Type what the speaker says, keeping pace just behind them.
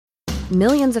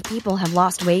Millions of people have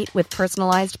lost weight with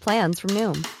personalized plans from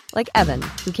Noom. Like Evan,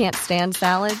 who can't stand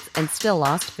salads and still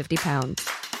lost 50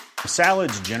 pounds.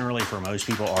 Salads generally for most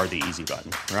people are the easy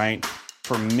button, right?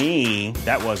 For me,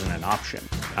 that wasn't an option.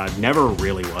 I never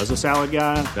really was a salad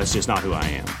guy. That's just not who I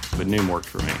am. But Noom worked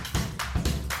for me.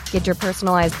 Get your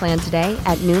personalized plan today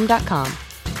at Noom.com.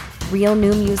 Real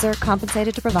Noom user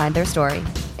compensated to provide their story.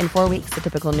 In 4 weeks, the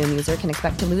typical Noom user can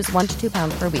expect to lose 1 to 2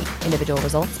 pounds per week. Individual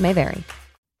results may vary.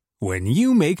 When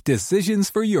you make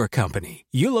decisions for your company,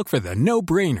 you look for the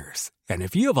no-brainers. And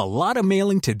if you have a lot of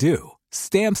mailing to do,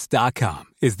 Stamps.com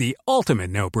is the ultimate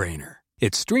no-brainer.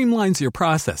 It streamlines your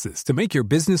processes to make your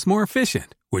business more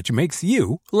efficient, which makes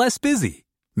you less busy.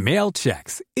 Mail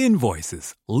checks,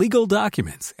 invoices, legal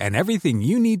documents, and everything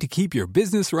you need to keep your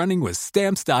business running with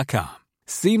Stamps.com.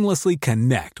 Seamlessly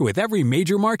connect with every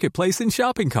major marketplace and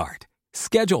shopping cart.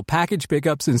 Schedule package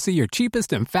pickups and see your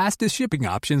cheapest and fastest shipping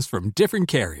options from different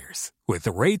carriers. With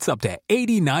rates up to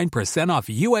 89% off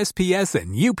USPS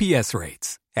and UPS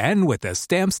rates. And with the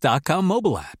Stamps.com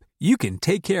mobile app, you can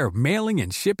take care of mailing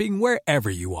and shipping wherever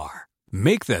you are.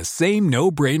 Make the same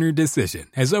no-brainer decision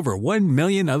as over 1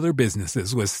 million other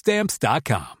businesses with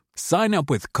Stamps.com. Sign up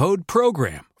with code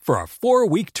PROGRAM for a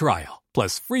 4-week trial,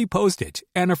 plus free postage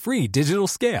and a free digital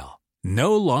scale.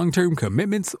 No long-term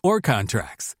commitments or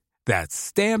contracts. That's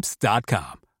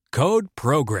Stamps.com. Code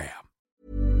PROGRAM.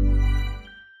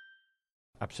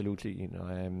 Absolutely,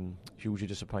 hugely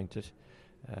disappointed.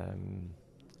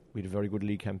 We had a very good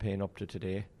league campaign up to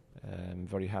today.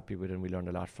 Very happy with it, and we learned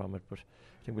a lot from it. But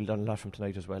I think we'll learn a lot from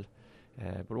tonight as well.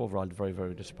 But overall, very,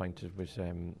 very disappointed with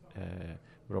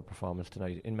our performance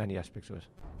tonight in many aspects of it.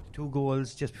 2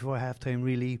 goals just before half-time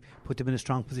really put them in a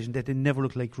strong position that they never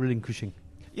looked like relinquishing.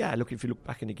 Yeah, look, if you look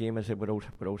back in the game, I said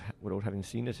without having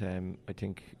seen it, I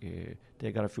think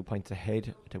they got a few points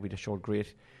ahead. I think we just showed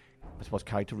great, I suppose,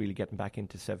 character really getting back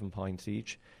into 7 points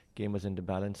each. Game was in the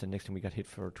balance, and next time we got hit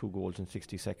for 2 goals in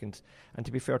 60 seconds. And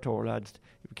to be fair to our lads,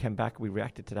 we came back, we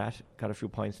reacted to that, got a few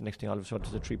points, and next thing all of a sudden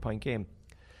it's a 3-point game.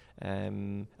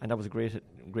 And that was a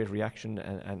great reaction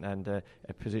and a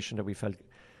position that we felt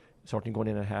certainly going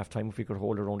in at half time, if we could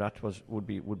hold around that would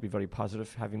be very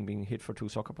positive, having been hit for 2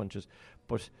 sucker punches.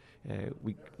 But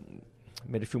we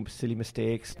made a few silly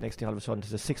mistakes. Next thing all of a sudden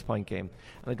it's a 6-point game,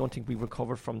 and I don't think we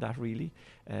recovered from that really.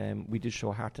 We did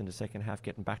show heart in the second half,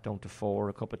 getting back down to 4,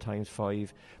 a couple of times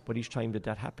 5, but each time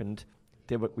that happened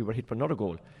we were hit for another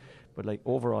goal. But like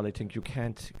overall, I think you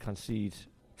can't concede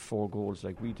 4 goals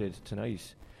like we did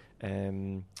tonight.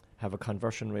 Have a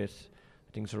conversion rate,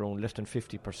 I think it's around less than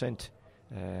 50%.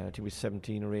 I think with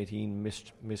 17 or 18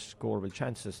 missed scoreable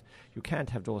chances. You can't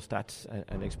have those stats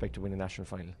and expect to win a national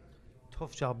final.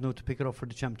 Tough job now to pick it up for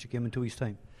the championship game in 2 weeks'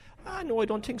 time. No, I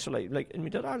don't think so.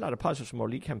 There are a lot of positives from our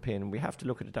league campaign, and we have to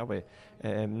look at it that way.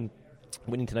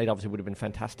 Winning tonight obviously would have been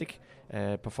fantastic.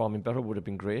 Performing better would have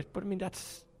been great. But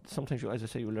that's sometimes, as I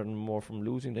say, you learn more from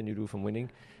losing than you do from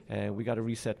winning. We got a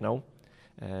reset now.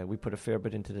 We put a fair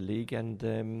bit into the league,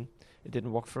 and it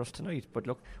didn't work for us tonight. But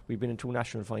look, we've been in 2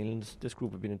 national finals. This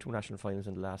group have been in 2 national finals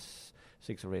in the last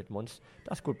 6 or 8 months.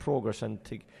 That's good progress, and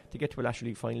to get to a National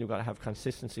League final, you've got to have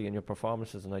consistency in your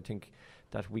performances, and I think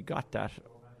that we got that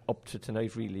up to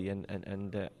tonight really,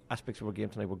 and aspects of our game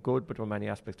tonight were good, but there were many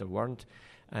aspects that weren't.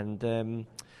 And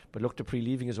but look, the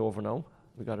pre-leaving is over now.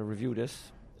 We've got to review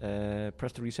this,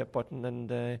 press the reset button, and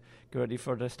get ready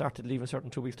for the start of the leaving cert in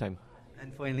 2 weeks' time.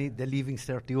 And finally, the leaving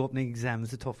cert, the opening exam,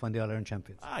 is a tough one, the All-Ireland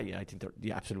champions. Yeah, I think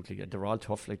absolutely. They're all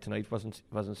tough. Like tonight wasn't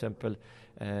simple,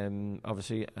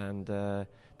 obviously, and the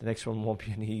next one won't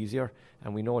be any easier.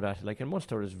 And we know that. Like, in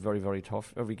Munster is very, very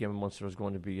tough. Every game in Munster is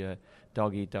going to be a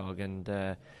dog-eat-dog. And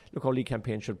look, our league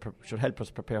campaign should help us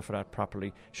prepare for that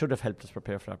properly. Should have helped us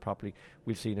prepare for that properly.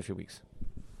 We'll see in a few weeks.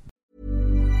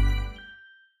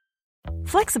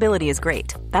 Flexibility is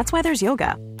great. That's why there's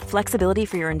yoga. Flexibility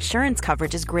for your insurance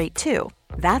coverage is great too.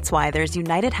 That's why there's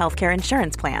United Healthcare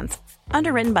Insurance Plans.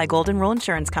 Underwritten by Golden Rule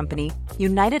Insurance Company,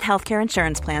 United Healthcare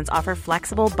Insurance Plans offer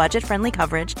flexible, budget-friendly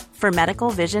coverage for medical,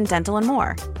 vision, dental, and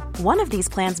more. One of these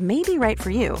plans may be right for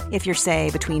you if you're,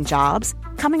 say, between jobs,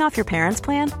 coming off your parents'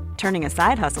 plan, turning a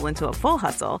side hustle into a full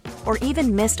hustle, or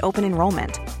even missed open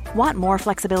enrollment. Want more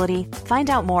flexibility? Find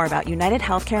out more about United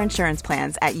Healthcare Insurance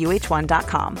Plans at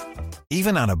uh1.com.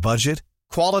 Even on a budget,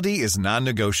 quality is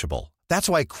non-negotiable. That's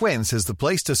why Quince is the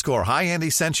place to score high-end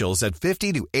essentials at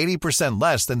 50 to 80%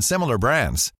 less than similar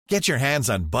brands. Get your hands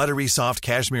on buttery soft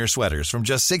cashmere sweaters from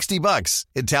just $60,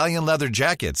 Italian leather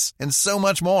jackets, and so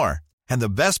much more. And the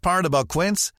best part about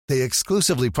Quince, they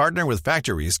exclusively partner with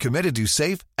factories committed to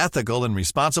safe, ethical, and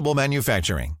responsible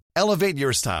manufacturing. Elevate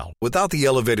your style without the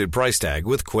elevated price tag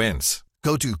with Quince.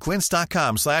 Go to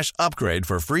quince.com/upgrade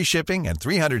for free shipping and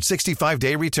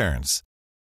 365-day returns.